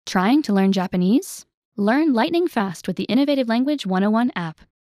Trying to learn Japanese? Learn lightning fast with the Innovative Language 101 app.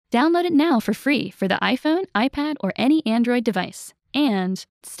 Download it now for free for the iPhone, iPad, or any Android device. And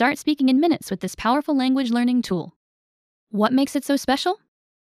start speaking in minutes with this powerful language learning tool. What makes it so special?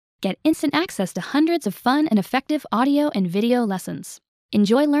 Get instant access to hundreds of fun and effective audio and video lessons.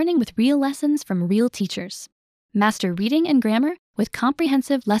 Enjoy learning with real lessons from real teachers. Master reading and grammar with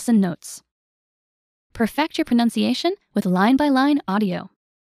comprehensive lesson notes. Perfect your pronunciation with line-by-line audio.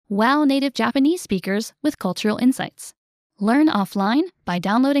 Wow native Japanese speakers with cultural insights. Learn offline by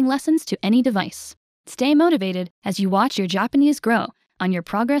downloading lessons to any device. Stay motivated as you watch your Japanese grow on your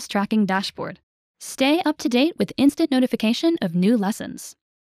progress tracking dashboard. Stay up to date with instant notification of new lessons.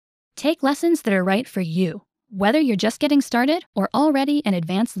 Take lessons that are right for you, whether you're just getting started or already an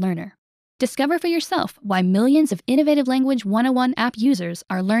advanced learner. Discover for yourself why millions of Innovative Language 101 app users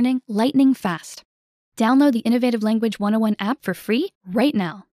are learning lightning fast. Download the Innovative Language 101 app for free right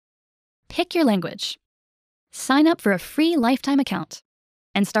now. Pick your language. Sign up for a free lifetime account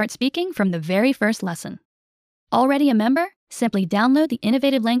and start speaking from the very first lesson. Already a member? Simply download the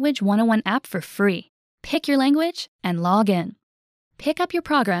Innovative Language 101 app for free. Pick your language and log in. Pick up your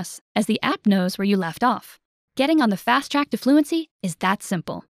progress as the app knows where you left off. Getting on the fast track to fluency is that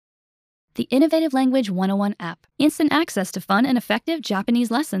simple. The Innovative Language 101 app. Instant access to fun and effective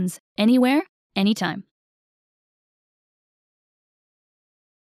Japanese lessons anywhere, anytime.